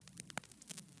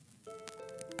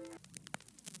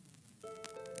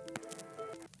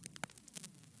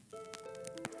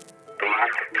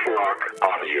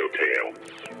Audio Tales.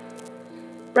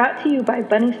 Brought to you by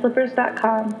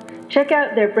BunnySlippers.com. Check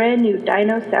out their brand new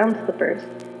Dino Sound Slippers.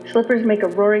 Slippers make a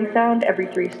roaring sound every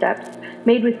 3 steps.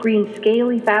 Made with green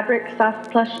scaly fabric, soft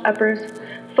plush uppers,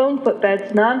 foam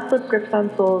footbeds, non-slip grips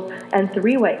on soles, and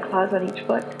 3 white claws on each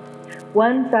foot.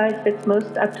 One size fits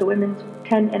most up to women's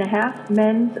 10.5,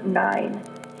 men's 9.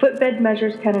 Footbed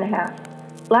measures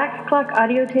 10.5. Black Clock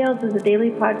Audio Tales is a daily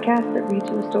podcast that reads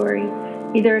you a story,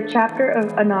 either a chapter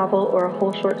of a novel or a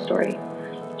whole short story.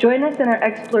 Join us in our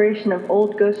exploration of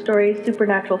old ghost stories,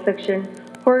 supernatural fiction,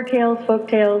 horror tales, folk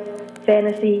tales,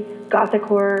 fantasy, gothic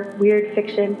horror, weird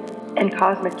fiction, and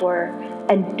cosmic horror.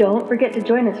 And don't forget to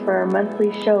join us for our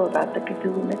monthly show about the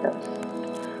Cthulhu mythos.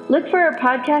 Look for our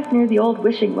podcast near the old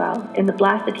wishing well in the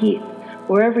Blasted Heath,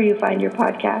 wherever you find your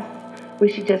podcasts. We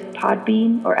suggest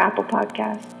Podbean or Apple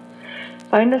Podcasts.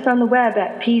 Find us on the web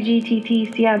at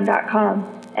pgttcm.com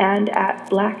and at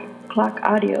Black Clock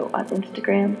Audio on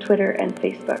Instagram, Twitter, and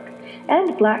Facebook,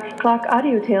 and Black Clock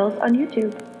Audio Tales on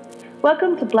YouTube.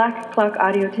 Welcome to Black Clock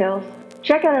Audio Tales.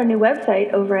 Check out our new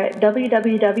website over at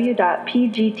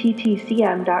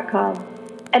www.pgttcm.com.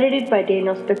 Edited by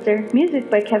Daniel Spitzer, music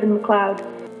by Kevin MacLeod.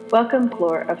 Welcome,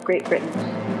 Folklore of Great Britain.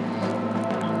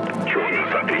 Join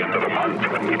us at the end of the month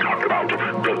when we talk about the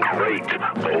great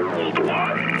old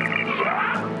ones.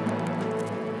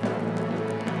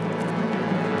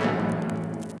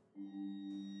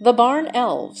 The Barn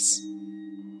Elves.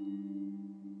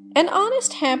 An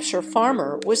honest Hampshire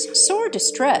farmer was sore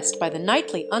distressed by the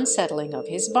nightly unsettling of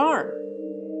his barn.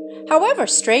 However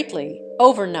straightly,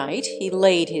 overnight he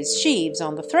laid his sheaves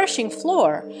on the threshing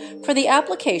floor for the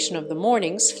application of the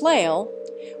morning's flail,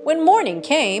 when morning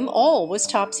came all was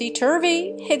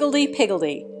topsy-turvy,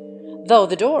 higgledy-piggledy, though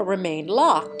the door remained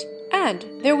locked, and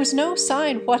there was no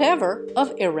sign whatever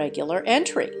of irregular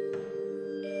entry.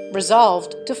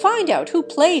 Resolved to find out who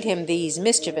played him these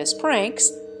mischievous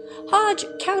pranks, Hodge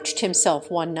couched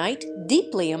himself one night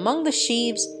deeply among the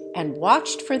sheaves and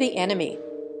watched for the enemy.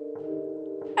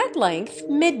 At length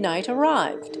midnight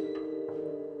arrived.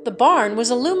 The barn was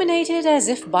illuminated as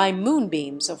if by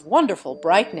moonbeams of wonderful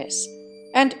brightness,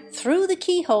 and through the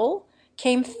keyhole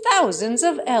came thousands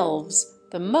of elves,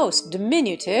 the most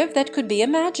diminutive that could be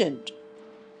imagined.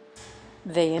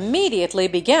 They immediately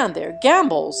began their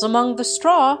gambols among the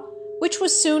straw, which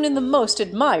was soon in the most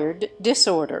admired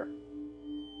disorder.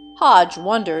 Hodge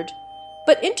wondered,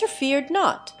 but interfered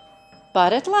not.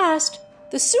 But at last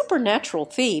the supernatural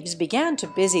thieves began to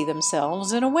busy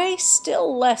themselves in a way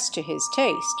still less to his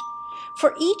taste,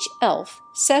 for each elf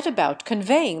set about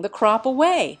conveying the crop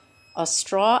away, a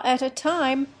straw at a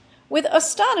time, with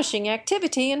astonishing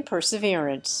activity and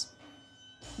perseverance.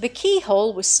 The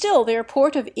keyhole was still their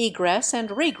port of egress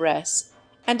and regress,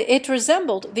 and it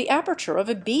resembled the aperture of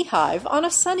a beehive on a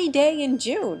sunny day in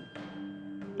June.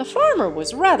 The farmer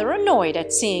was rather annoyed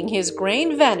at seeing his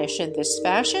grain vanish in this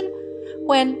fashion,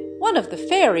 when one of the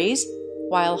fairies,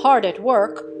 while hard at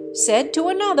work, said to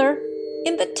another,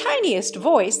 in the tiniest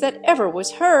voice that ever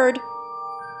was heard,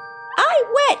 "I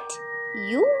wet,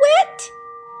 you wet?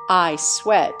 I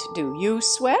sweat, do you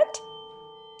sweat?"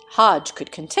 Hodge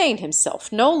could contain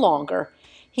himself no longer.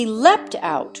 He leapt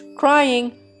out,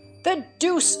 crying, "The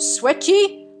deuce sweat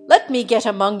ye! Let me get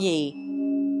among ye!"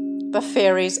 The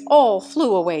fairies all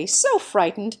flew away so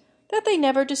frightened that they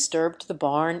never disturbed the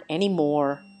barn any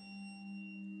more.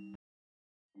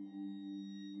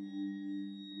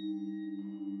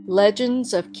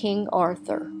 Legends of King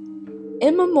Arthur.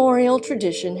 Immemorial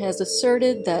tradition has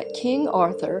asserted that King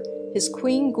Arthur, his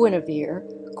Queen Guinevere,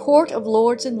 court of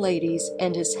lords and ladies,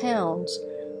 and his hounds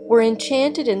were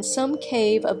enchanted in some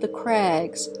cave of the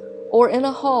crags or in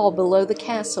a hall below the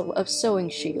castle of Sewing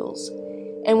Shields,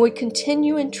 and would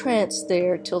continue entranced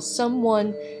there till some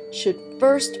one should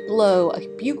first blow a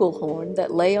bugle horn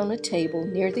that lay on a table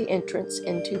near the entrance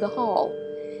into the hall,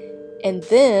 and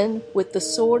then, with the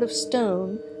sword of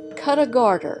stone, cut a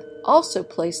garter, also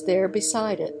placed there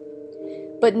beside it.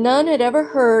 But none had ever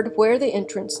heard where the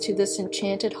entrance to this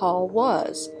enchanted hall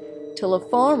was, till a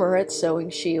farmer at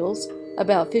Sewing Shields,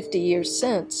 about 50 years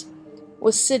since,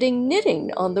 was sitting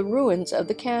knitting on the ruins of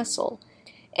the castle,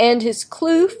 and his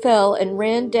clue fell and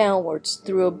ran downwards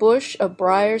through a bush of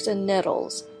briars and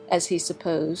nettles, as he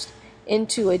supposed,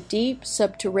 into a deep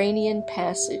subterranean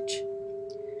passage.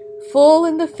 Full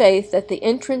in the faith that the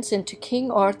entrance into King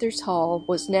Arthur's hall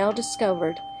was now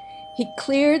discovered, he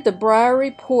cleared the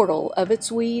briery portal of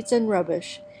its weeds and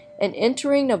rubbish, and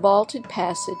entering a vaulted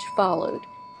passage followed,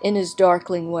 in his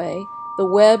darkling way, the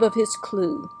web of his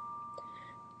clue.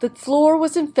 The floor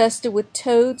was infested with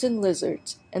toads and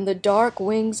lizards, and the dark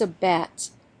wings of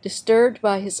bats, disturbed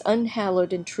by his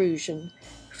unhallowed intrusion,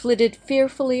 flitted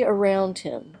fearfully around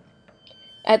him.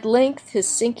 At length his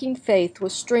sinking faith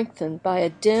was strengthened by a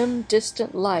dim,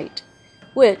 distant light,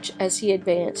 which, as he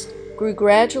advanced, grew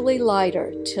gradually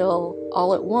lighter, till,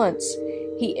 all at once,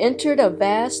 he entered a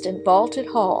vast and vaulted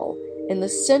hall, in the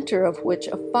center of which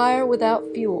a fire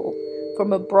without fuel,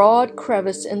 from a broad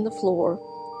crevice in the floor,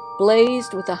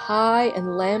 blazed with a high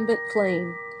and lambent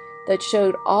flame that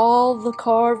showed all the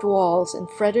carved walls and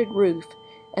fretted roof,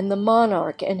 and the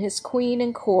monarch and his queen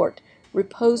and court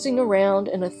reposing around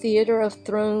in a theater of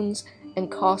thrones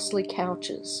and costly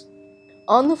couches.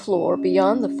 On the floor,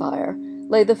 beyond the fire,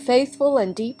 lay the faithful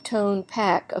and deep-toned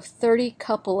pack of 30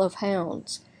 couple of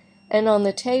hounds, and on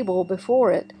the table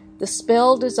before it the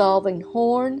spell-dissolving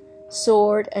horn,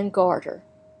 sword, and garter.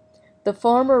 The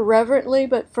farmer reverently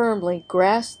but firmly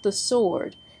grasped the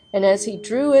sword, and as he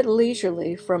drew it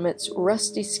leisurely from its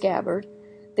rusty scabbard,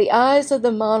 the eyes of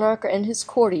the monarch and his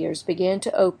courtiers began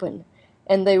to open,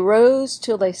 and they rose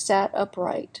till they sat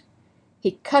upright.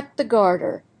 He cut the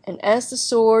garter, and as the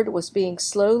sword was being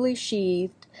slowly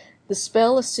sheathed, the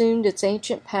spell assumed its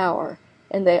ancient power,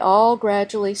 and they all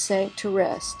gradually sank to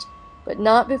rest, but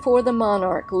not before the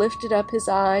monarch lifted up his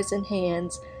eyes and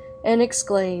hands, and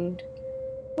exclaimed,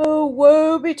 "Oh,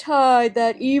 woe betide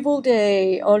that evil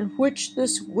day on which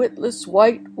this witless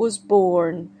wight was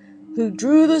born, who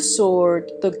drew the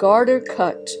sword, the garter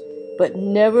cut, but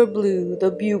never blew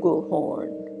the bugle horn."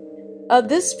 Of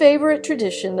this favorite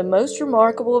tradition, the most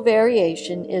remarkable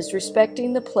variation is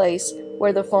respecting the place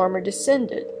where the farmer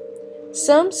descended.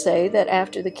 Some say that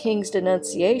after the king's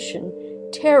denunciation,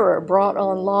 terror brought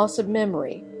on loss of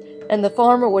memory, and the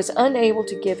farmer was unable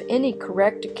to give any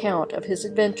correct account of his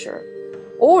adventure,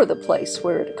 or the place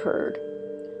where it occurred.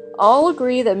 All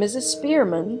agree that Mrs.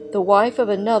 Spearman, the wife of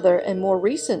another and more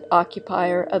recent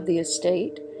occupier of the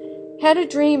estate, had a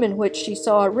dream in which she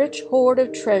saw a rich hoard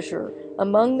of treasure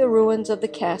among the ruins of the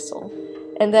castle,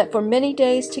 and that for many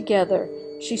days together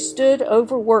she stood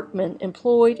over workmen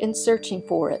employed in searching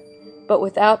for it, but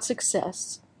without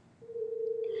success.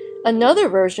 Another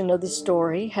version of the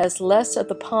story has less of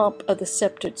the pomp of the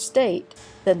sceptred state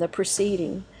than the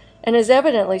preceding, and has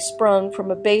evidently sprung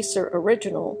from a baser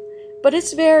original, but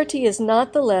its verity is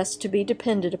not the less to be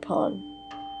depended upon.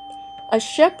 A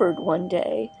shepherd one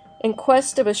day, in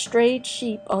quest of a strayed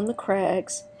sheep on the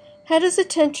crags, had his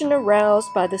attention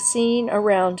aroused by the scene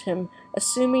around him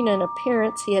assuming an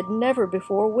appearance he had never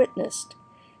before witnessed.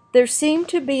 There seemed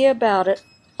to be about it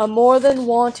a more than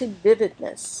wonted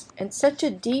vividness, and such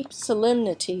a deep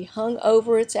solemnity hung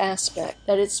over its aspect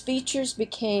that its features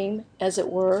became, as it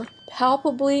were,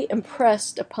 palpably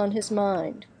impressed upon his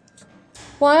mind.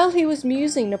 While he was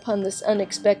musing upon this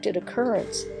unexpected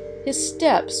occurrence, his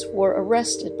steps were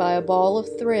arrested by a ball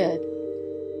of thread.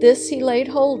 This he laid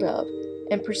hold of,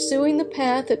 and pursuing the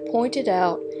path it pointed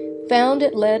out, found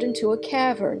it led into a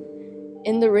cavern,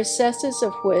 in the recesses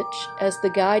of which, as the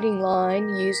guiding line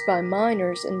used by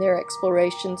miners in their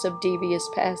explorations of devious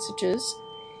passages,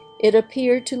 it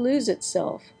appeared to lose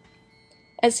itself.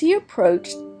 As he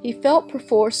approached, he felt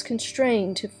perforce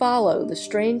constrained to follow the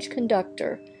strange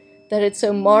conductor that had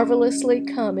so marvelously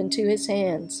come into his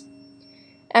hands.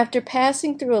 After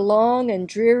passing through a long and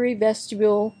dreary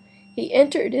vestibule, he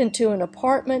entered into an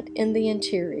apartment in the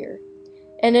interior.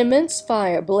 An immense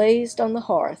fire blazed on the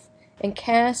hearth, and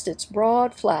cast its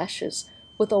broad flashes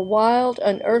with a wild,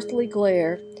 unearthly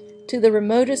glare to the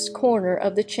remotest corner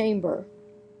of the chamber.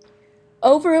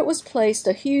 Over it was placed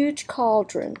a huge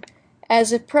cauldron,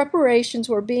 as if preparations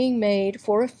were being made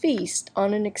for a feast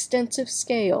on an extensive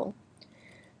scale.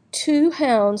 2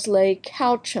 hounds lay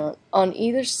couchant on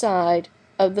either side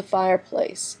of the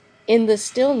fireplace, in the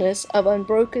stillness of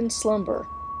unbroken slumber.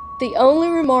 The only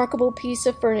remarkable piece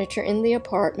of furniture in the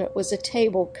apartment was a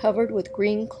table covered with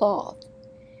green cloth.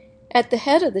 At the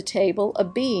head of the table, a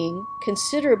being,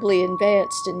 considerably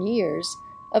advanced in years,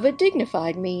 of a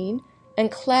dignified mien, and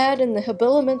clad in the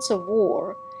habiliments of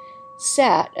war,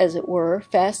 sat, as it were,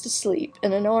 fast asleep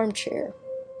in an armchair.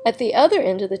 At the other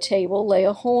end of the table lay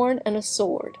a horn and a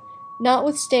sword.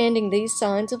 Notwithstanding these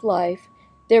signs of life,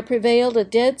 there prevailed a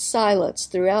dead silence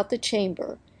throughout the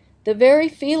chamber, the very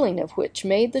feeling of which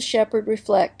made the shepherd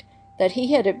reflect that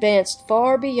he had advanced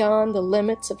far beyond the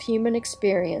limits of human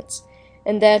experience,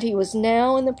 and that he was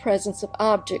now in the presence of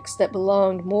objects that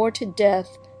belonged more to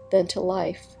death than to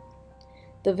life.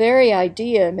 The very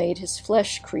idea made his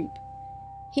flesh creep.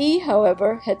 He,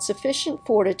 however, had sufficient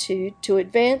fortitude to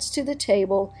advance to the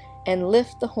table and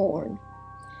lift the horn.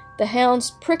 The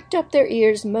hounds pricked up their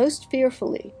ears most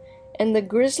fearfully, and the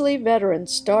grisly veteran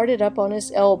started up on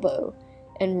his elbow,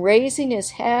 and raising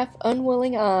his half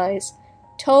unwilling eyes,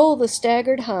 told the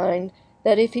staggered hind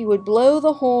that if he would blow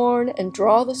the horn and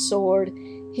draw the sword,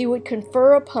 he would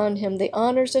confer upon him the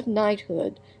honors of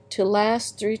knighthood to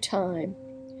last through time.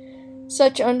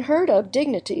 Such unheard-of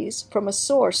dignities from a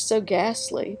source so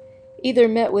ghastly either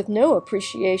met with no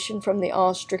appreciation from the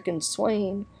awe-stricken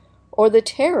swain, or the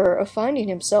terror of finding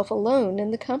himself alone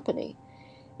in the company.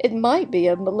 It might be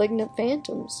of malignant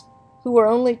phantoms, who were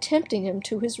only tempting him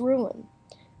to his ruin,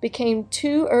 became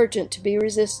too urgent to be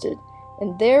resisted,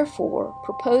 and therefore,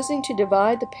 proposing to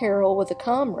divide the peril with a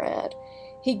comrade,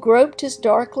 he groped his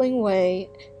darkling way,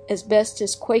 as best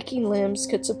his quaking limbs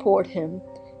could support him,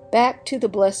 back to the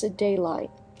blessed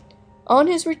daylight. On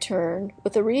his return,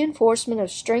 with a reinforcement of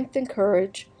strength and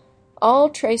courage, all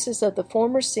traces of the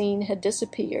former scene had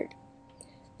disappeared.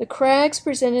 The crags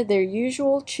presented their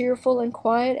usual cheerful and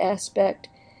quiet aspect,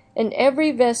 and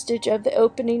every vestige of the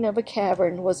opening of a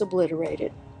cavern was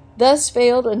obliterated. Thus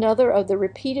failed another of the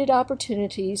repeated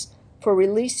opportunities for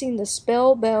releasing the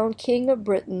spell-bound King of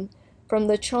Britain from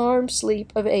the charmed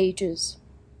sleep of ages.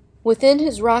 Within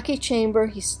his rocky chamber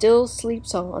he still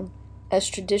sleeps on, as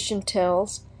tradition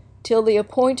tells, till the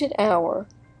appointed hour,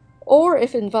 or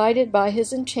if invited by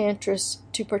his enchantress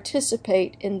to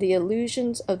participate in the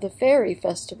illusions of the fairy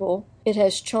festival, it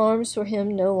has charms for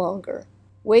him no longer.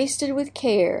 Wasted with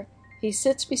care, he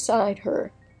sits beside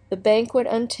her, the banquet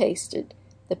untasted,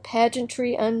 the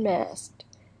pageantry unmasked,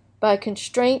 by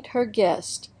constraint her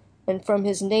guest, and from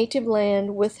his native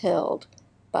land withheld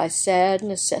by sad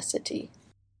necessity.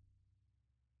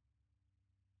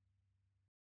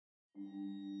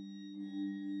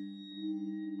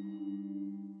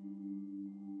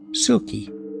 Silky.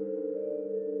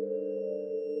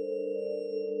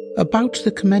 About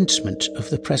the commencement of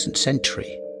the present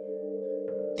century,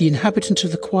 the inhabitants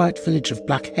of the quiet village of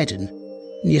Blackheddon,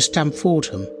 near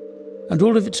Stamfordham, and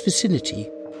all of its vicinity,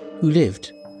 who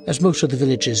lived, as most other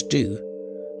villagers do,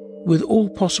 with all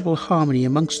possible harmony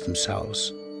amongst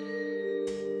themselves,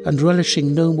 and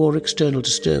relishing no more external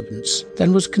disturbance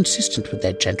than was consistent with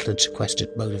their gentle and sequestered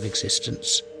mode of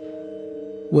existence,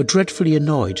 were dreadfully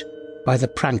annoyed by the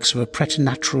pranks of a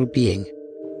preternatural being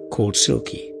called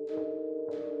Silky.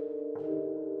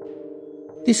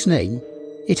 This name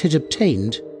it had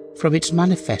obtained from its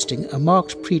manifesting a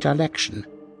marked predilection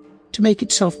to make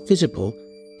itself visible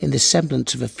in the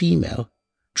semblance of a female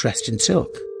dressed in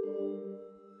silk.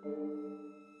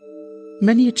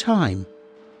 Many a time,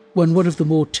 when one of the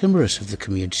more timorous of the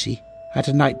community had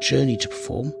a night journey to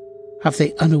perform, have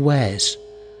they unawares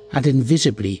and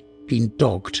invisibly been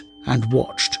dogged and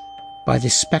watched by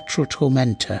this spectral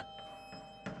tormentor,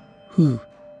 who,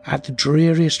 at the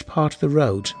dreariest part of the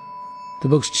road, the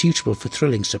most suitable for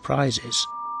thrilling surprises,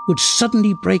 would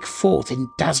suddenly break forth in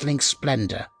dazzling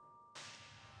splendour.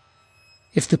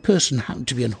 If the person happened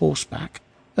to be on horseback,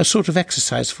 a sort of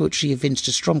exercise for which she evinced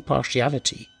a strong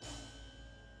partiality,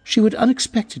 she would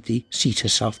unexpectedly seat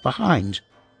herself behind,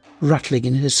 rattling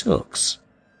in her silks.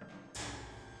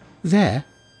 There,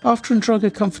 after enjoying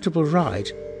a comfortable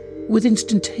ride, with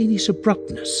instantaneous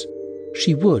abruptness,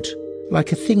 she would,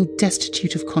 like a thing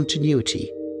destitute of continuity,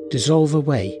 dissolve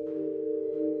away,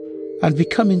 and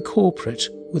become incorporate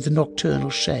with the nocturnal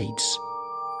shades,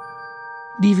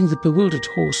 leaving the bewildered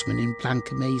horseman in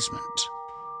blank amazement.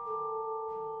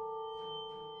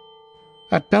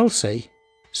 At Belsay,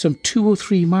 some 2 or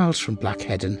 3 miles from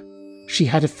Blackheddon, she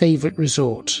had a favourite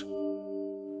resort.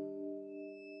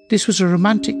 This was a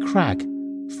romantic crag,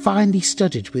 finely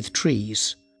studded with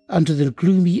trees, under the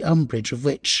gloomy umbrage of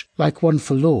which, like one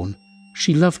forlorn,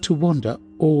 she loved to wander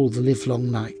all the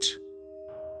livelong night.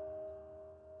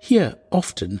 Here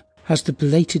often has the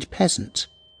belated peasant,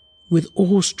 with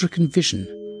awe-stricken vision,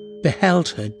 beheld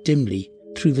her dimly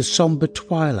through the sombre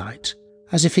twilight,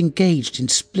 as if engaged in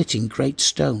splitting great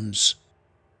stones,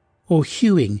 or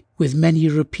hewing with many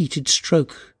a repeated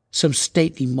stroke some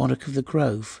stately monarch of the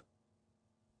grove.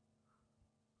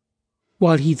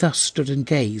 While he thus stood and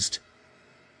gazed,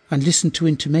 and listened to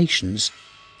intimations,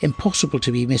 impossible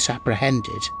to be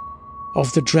misapprehended,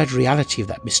 of the dread reality of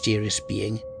that mysterious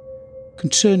being,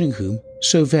 concerning whom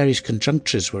so various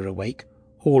conjunctures were awake,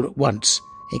 all at once,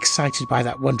 excited by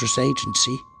that wondrous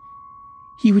agency,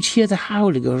 he would hear the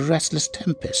howling of a restless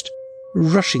tempest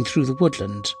rushing through the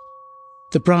woodland,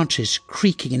 the branches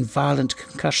creaking in violent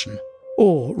concussion,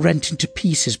 or rent into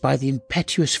pieces by the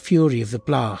impetuous fury of the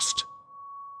blast,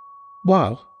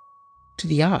 while, to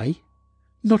the eye,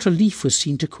 not a leaf was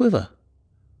seen to quiver,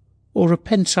 or a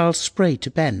pensile spray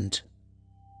to bend.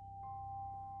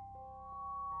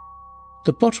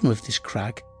 The bottom of this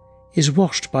crag is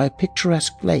washed by a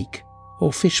picturesque lake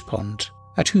or fish pond,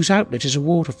 at whose outlet is a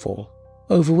waterfall,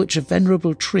 over which a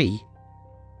venerable tree,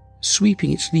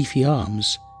 sweeping its leafy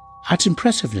arms, adds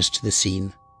impressiveness to the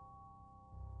scene.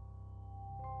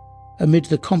 Amid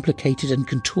the complicated and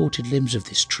contorted limbs of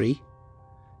this tree,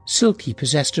 Silky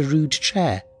possessed a rude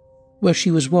chair where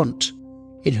she was wont,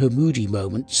 in her moody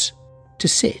moments, to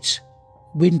sit,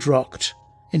 wind-rocked,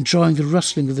 enjoying the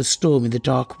rustling of the storm in the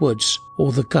dark woods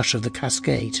or the gush of the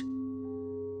cascade.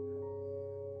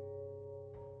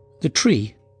 The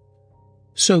tree,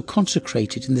 so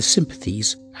consecrated in the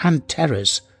sympathies and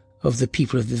terrors of the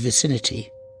people of the vicinity,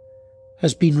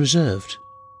 has been reserved.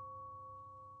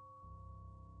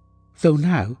 Though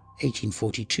now,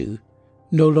 1842,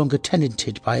 no longer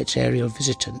tenanted by its aerial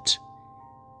visitant,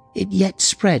 it yet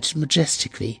spreads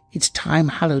majestically its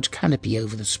time-hallowed canopy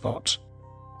over the spot,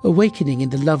 awakening in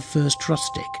the love-versed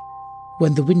rustic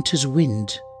when the winter's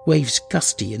wind waves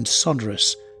gusty and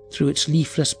sonorous through its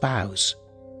leafless boughs,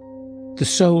 the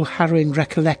soul-harrowing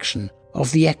recollection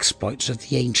of the exploits of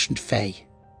the ancient fae.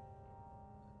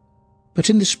 But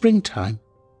in the springtime,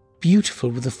 beautiful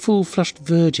with the full-flushed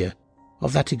verdure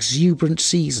of that exuberant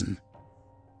season,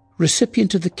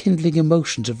 recipient of the kindling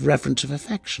emotions of reverence of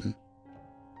affection,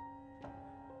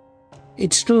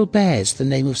 it still bears the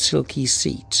name of Silky's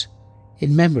Seat,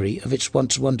 in memory of its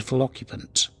once wonderful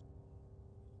occupant.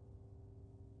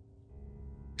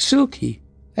 Silky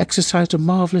exercised a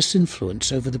marvellous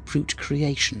influence over the brute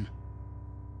creation.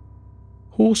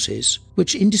 Horses,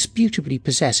 which indisputably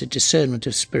possess a discernment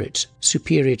of spirit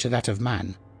superior to that of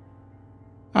man,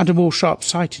 and are more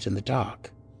sharp-sighted in the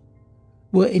dark,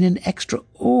 were in an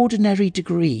extraordinary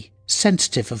degree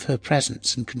sensitive of her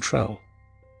presence and control.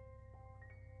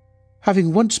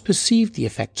 Having once perceived the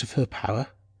effects of her power,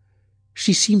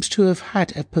 she seems to have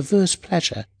had a perverse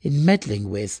pleasure in meddling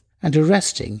with and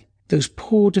arresting those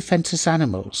poor defenceless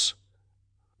animals,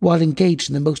 while engaged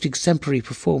in the most exemplary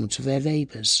performance of their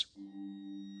labours.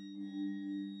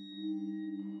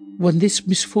 When this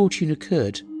misfortune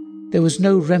occurred, there was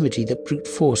no remedy that brute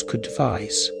force could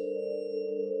devise.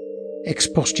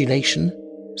 Expostulation,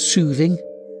 soothing,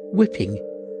 whipping,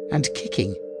 and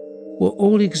kicking were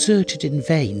all exerted in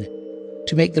vain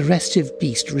to make the restive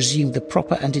beast resume the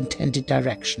proper and intended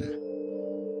direction.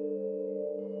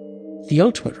 The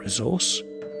ultimate resource,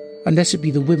 unless it be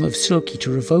the whim of Silky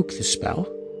to revoke the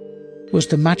spell, was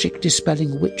the magic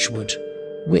dispelling witchwood,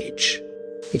 which,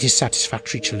 it is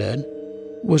satisfactory to learn,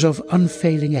 was of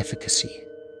unfailing efficacy.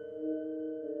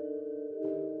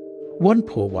 One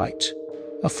poor wight,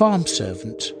 a farm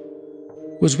servant,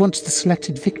 was once the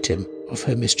selected victim of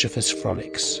her mischievous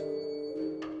frolics.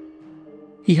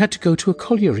 He had to go to a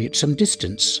colliery at some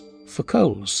distance for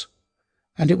coals,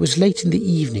 and it was late in the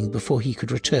evening before he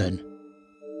could return.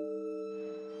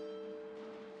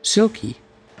 Silky,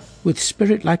 with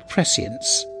spirit-like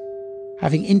prescience,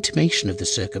 having intimation of the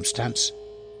circumstance,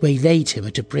 waylaid him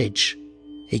at a bridge,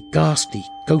 a ghastly,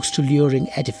 ghost-alluring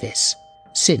edifice,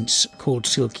 since called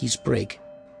Silky's Brig,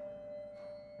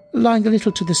 lying a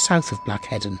little to the south of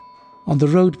Blackheddon, on the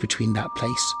road between that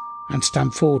place and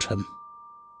Stamfordham.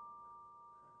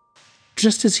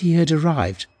 Just as he had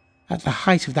arrived at the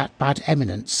height of that bad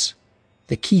eminence,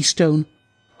 the keystone,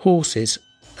 horses,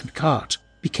 and cart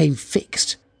became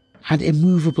fixed and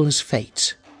immovable as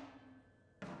fate.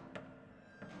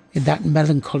 In that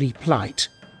melancholy plight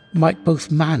might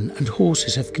both man and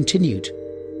horses have continued,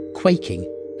 quaking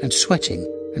and sweating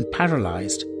and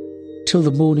paralysed, till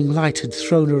the morning light had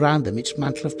thrown around them its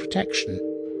mantle of protection,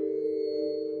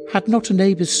 had not a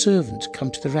neighbour's servant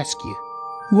come to the rescue,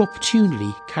 who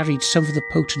opportunely carried some of the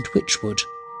potent witchwood,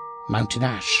 mountain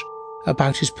ash,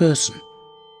 about his person.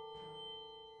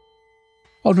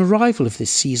 On arrival of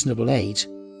this seasonable aid,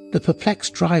 the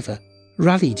perplexed driver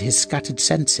rallied his scattered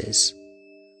senses,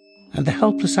 and the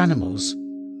helpless animals,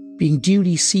 being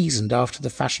duly seasoned after the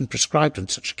fashion prescribed on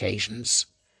such occasions,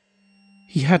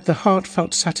 he had the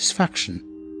heartfelt satisfaction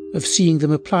of seeing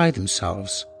them apply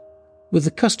themselves, with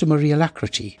the customary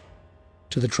alacrity,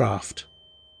 to the draught.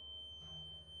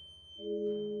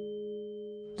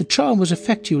 The charm was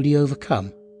effectually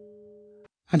overcome,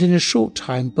 and in a short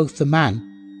time both the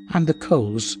man and the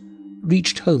coals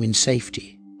reached home in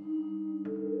safety.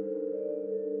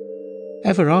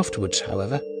 Ever afterwards,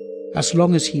 however, as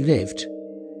long as he lived,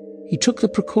 he took the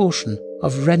precaution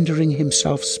of rendering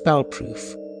himself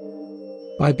spell-proof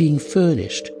by being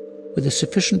furnished with a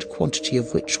sufficient quantity of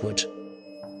witchwood,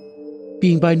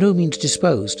 being by no means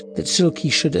disposed that Silky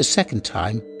should a second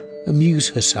time amuse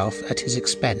herself at his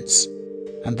expense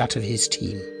and that of his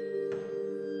team.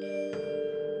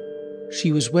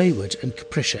 She was wayward and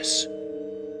capricious.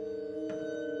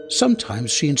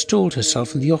 Sometimes she installed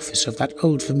herself in the office of that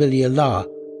old familiar La,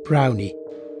 Brownie,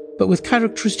 but with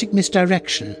characteristic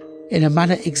misdirection, in a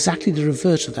manner exactly the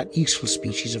reverse of that useful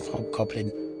species of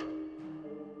hobgoblin,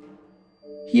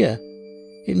 Here,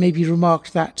 it may be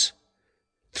remarked that,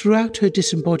 throughout her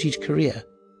disembodied career,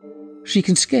 she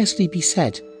can scarcely be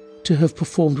said to have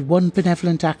performed one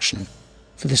benevolent action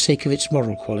for the sake of its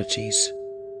moral qualities.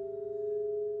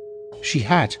 She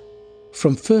had,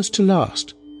 from first to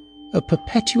last, a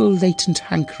perpetual latent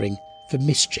hankering for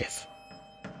mischief,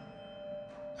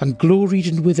 and gloried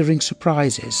in withering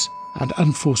surprises and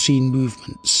unforeseen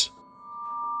movements.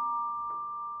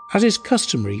 As is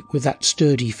customary with that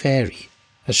sturdy fairy,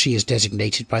 as she is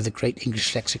designated by the great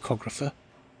English lexicographer,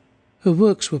 her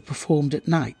works were performed at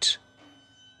night,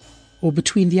 or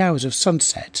between the hours of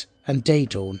sunset and day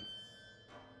dawn.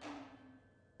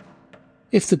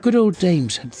 If the good old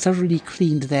dames had thoroughly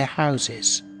cleaned their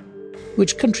houses,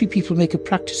 which country people make a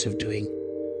practice of doing,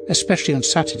 especially on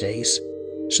Saturdays,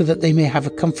 so that they may have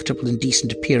a comfortable and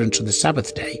decent appearance on the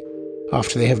Sabbath day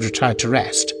after they have retired to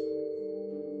rest,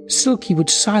 Silky would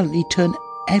silently turn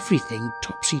everything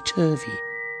topsy-turvy,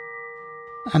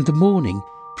 and the morning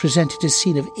presented a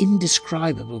scene of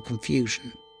indescribable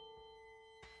confusion.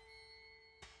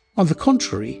 On the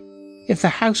contrary, if the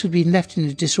house had been left in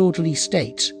a disorderly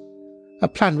state, a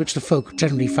plan which the folk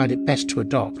generally found it best to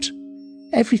adopt,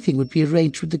 everything would be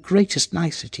arranged with the greatest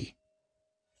nicety.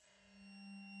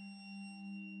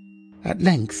 At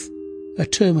length, a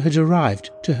term had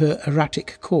arrived to her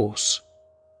erratic course,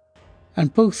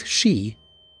 and both she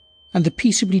and the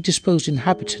peaceably disposed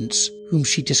inhabitants whom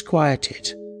she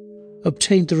disquieted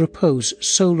obtained the repose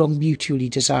so long mutually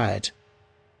desired.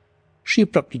 She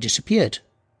abruptly disappeared.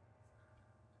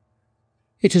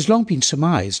 It has long been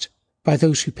surmised, by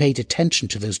those who paid attention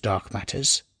to those dark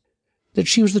matters, that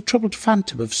she was the troubled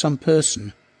phantom of some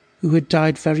person who had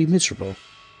died very miserable,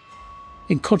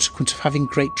 in consequence of having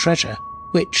great treasure,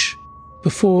 which,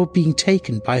 before being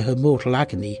taken by her mortal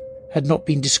agony, had not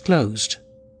been disclosed,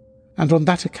 and on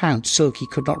that account Silky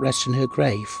could not rest in her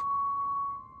grave.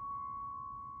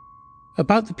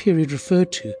 About the period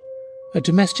referred to, a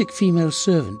domestic female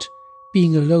servant,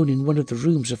 being alone in one of the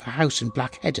rooms of a house in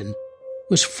Black Heddon,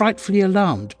 was frightfully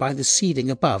alarmed by the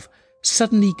ceiling above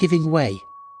suddenly giving way,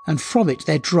 and from it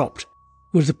there dropped,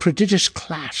 with a prodigious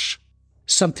clash,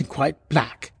 something quite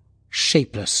black,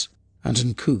 shapeless, and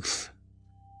uncouth.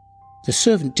 The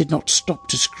servant did not stop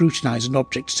to scrutinize an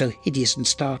object so hideous and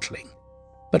startling,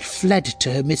 but fled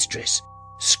to her mistress,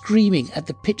 screaming at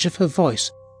the pitch of her voice,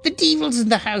 "The devil's in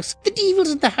the house! The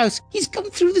devil's in the house! He's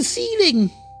come through the ceiling!"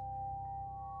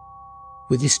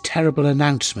 With this terrible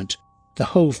announcement, the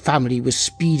whole family was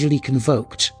speedily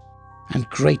convoked, and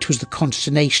great was the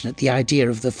consternation at the idea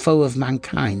of the foe of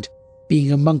mankind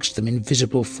being amongst them in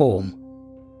visible form.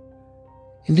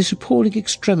 In this appalling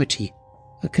extremity,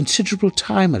 a considerable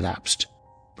time elapsed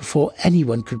before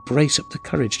anyone could brace up the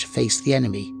courage to face the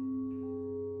enemy,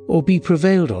 or be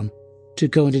prevailed on to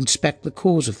go and inspect the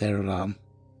cause of their alarm.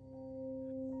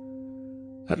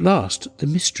 At last, the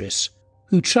mistress,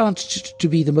 who chanced to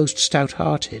be the most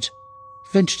stout-hearted,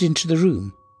 ventured into the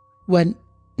room, when,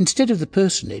 instead of the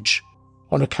personage,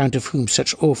 on account of whom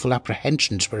such awful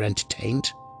apprehensions were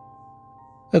entertained,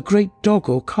 a great dog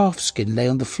or calf skin lay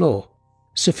on the floor,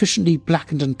 sufficiently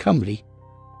black and uncomely,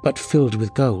 but filled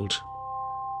with gold.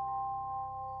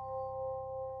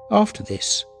 After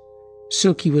this,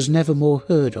 Silky was never more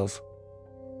heard of.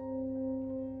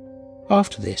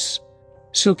 After this,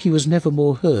 Silky was never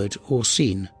more heard or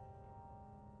seen.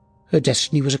 Her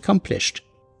destiny was accomplished,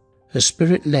 her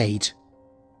spirit laid,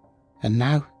 and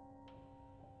now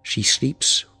she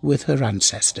sleeps with her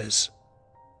ancestors.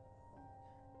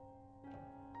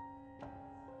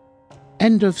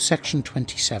 End of section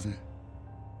 27.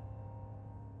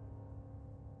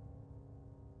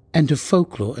 End of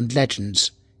Folklore and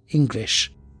Legends,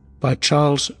 English, by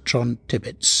Charles John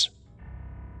Tibbets.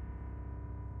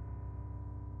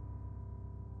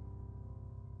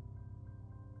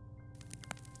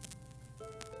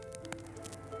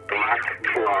 Black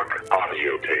Clock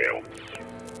Audio Tales.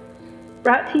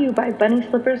 Brought to you by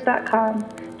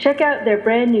BunnySlippers.com. Check out their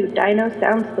brand new Dino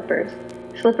Sound Slippers.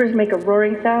 Slippers make a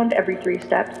roaring sound every 3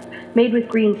 steps. Made with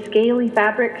green scaly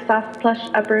fabric, soft plush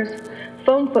uppers,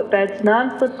 foam footbeds,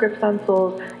 non-slip grips on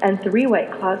soles, and 3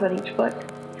 white claws on each foot.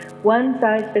 One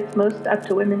size fits most up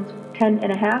to women's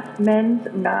 10.5, men's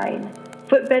 9.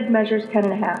 Footbed measures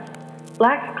 10.5.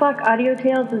 Black Clock Audio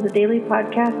Tales is a daily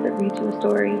podcast that reads you a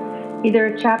story, either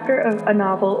a chapter of a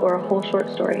novel or a whole short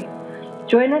story.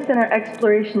 Join us in our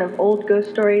exploration of old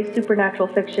ghost stories, supernatural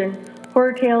fiction,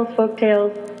 horror tales, folk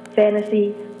tales,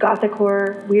 fantasy, gothic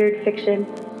horror, weird fiction,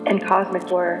 and cosmic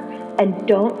horror. And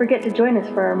don't forget to join us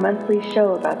for our monthly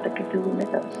show about the Cthulhu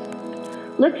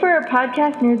mythos. Look for our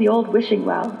podcast near the old wishing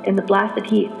well in the Blasted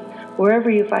Heath, wherever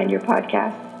you find your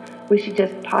podcasts. which is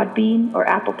just Podbean or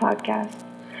Apple Podcasts.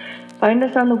 Find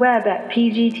us on the web at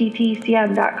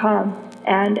pgttcm.com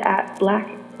and at Black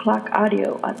Clock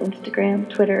Audio on Instagram,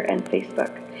 Twitter, and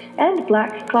Facebook, and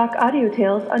Black Clock Audio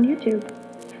Tales on YouTube.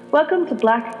 Welcome to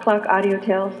Black Clock Audio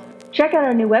Tales. Check out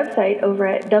our new website over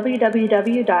at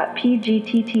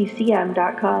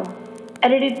www.pgttcm.com.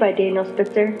 Edited by Daniel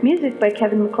Spitzer, music by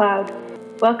Kevin MacLeod.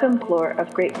 Welcome, Folklore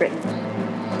of Great Britain.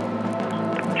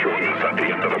 Join us at the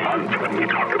end of the month when we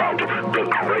talk about the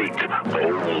Great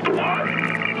Old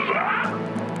One.